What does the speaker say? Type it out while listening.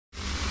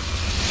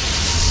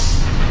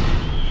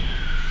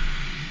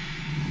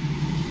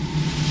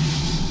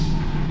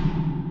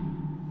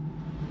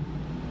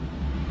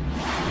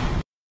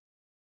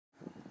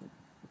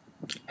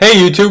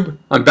Hey YouTube,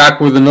 I'm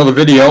back with another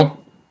video.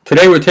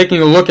 Today we're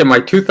taking a look at my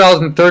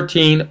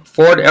 2013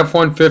 Ford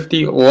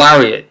F-150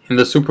 Lariat in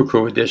the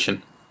Supercrew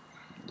edition.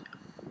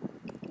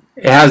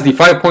 It has the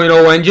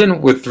 5.0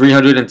 engine with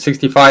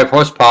 365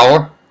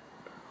 horsepower.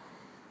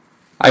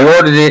 I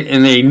ordered it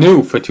in a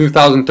new for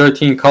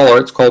 2013 color.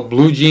 It's called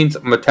Blue Jeans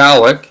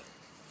Metallic.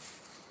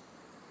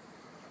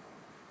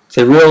 It's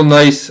a real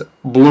nice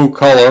blue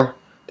color.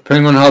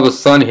 Depending on how the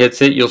sun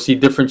hits it, you'll see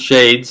different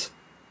shades.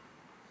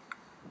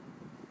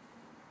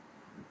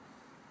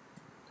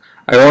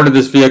 I ordered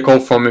this vehicle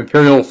from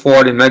Imperial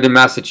Ford in Mendon,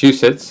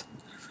 Massachusetts.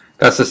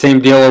 That's the same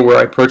dealer where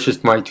I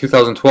purchased my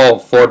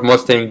 2012 Ford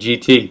Mustang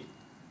GT.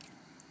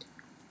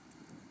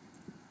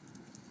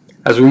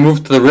 As we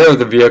move to the rear of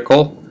the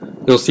vehicle,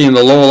 you'll see in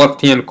the lower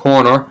left hand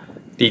corner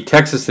the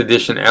Texas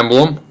Edition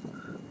emblem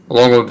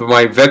along with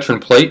my veteran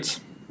plates.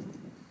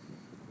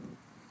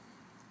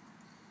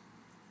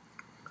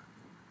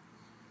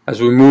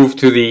 As we move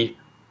to the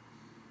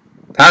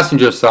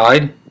passenger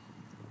side,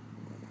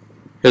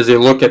 here's a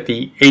look at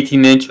the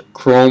 18-inch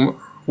chrome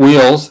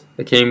wheels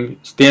that came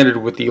standard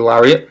with the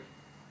Lariat.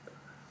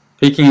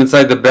 Peeking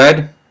inside the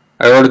bed,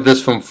 I ordered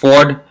this from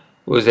Ford. It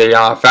was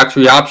a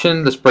factory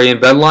option, the spray and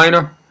bed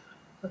liner.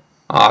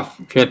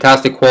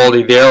 Fantastic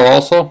quality there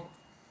also.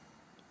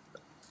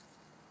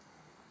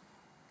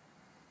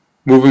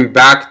 Moving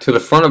back to the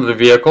front of the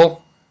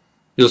vehicle,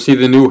 you'll see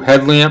the new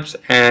headlamps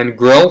and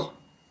grille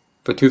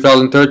for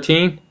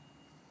 2013.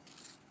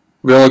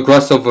 Real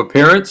aggressive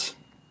appearance.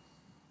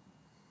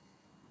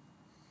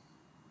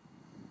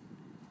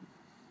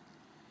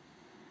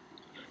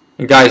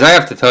 And guys, I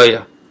have to tell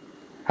you,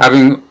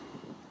 having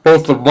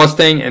both the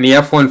Mustang and the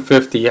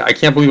F-150, I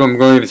can't believe I'm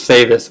going to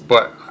say this,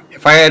 but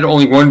if I had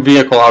only one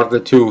vehicle out of the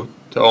two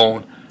to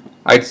own,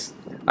 I'd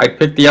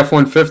pick the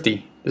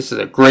F-150. This is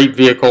a great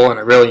vehicle and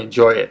I really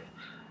enjoy it.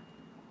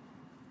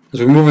 As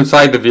we move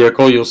inside the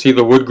vehicle, you'll see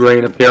the wood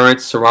grain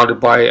appearance surrounded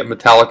by a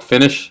metallic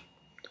finish.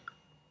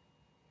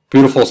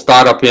 Beautiful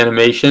startup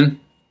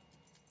animation.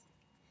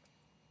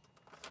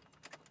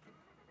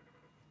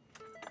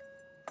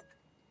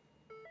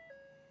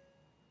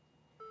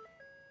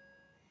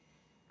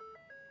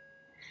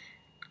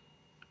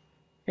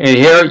 And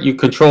here you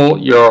control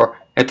your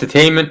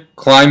entertainment,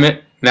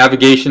 climate,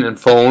 navigation, and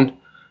phone.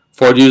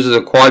 Ford uses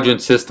a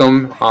quadrant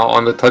system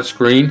on the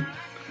touchscreen.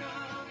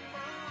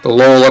 The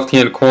lower left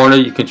hand corner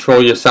you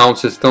control your sound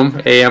system,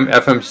 AM,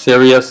 FM,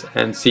 Sirius,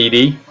 and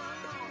CD.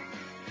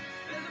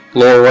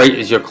 Lower right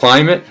is your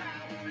climate.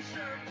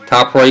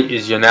 Top right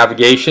is your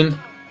navigation.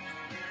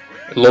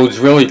 It loads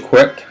really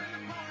quick.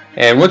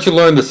 And once you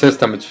learn the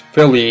system, it's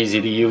fairly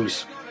easy to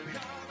use.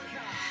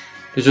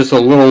 There's just a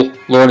little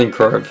learning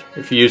curve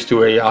if you're used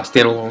to a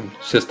standalone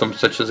system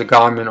such as a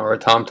Garmin or a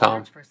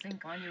TomTom.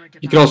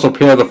 You can also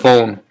pair the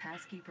phone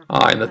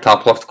in the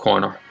top left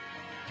corner.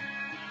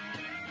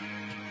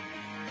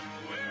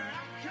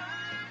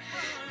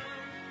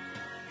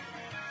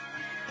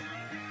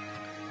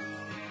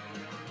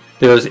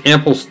 There's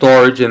ample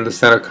storage in the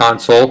center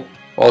console.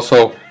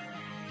 Also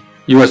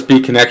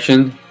USB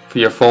connection for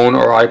your phone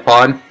or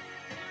iPod.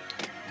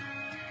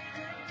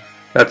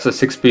 That's a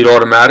 6-speed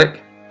automatic.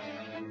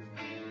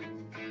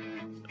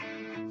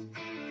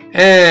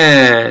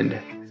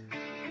 And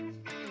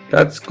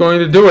that's going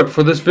to do it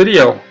for this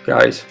video,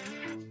 guys.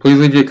 Please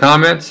leave your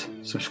comments,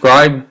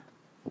 subscribe,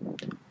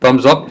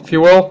 thumbs up if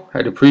you will.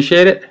 I'd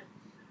appreciate it.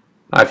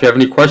 If you have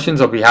any questions,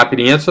 I'll be happy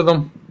to answer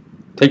them.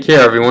 Take care,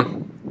 everyone.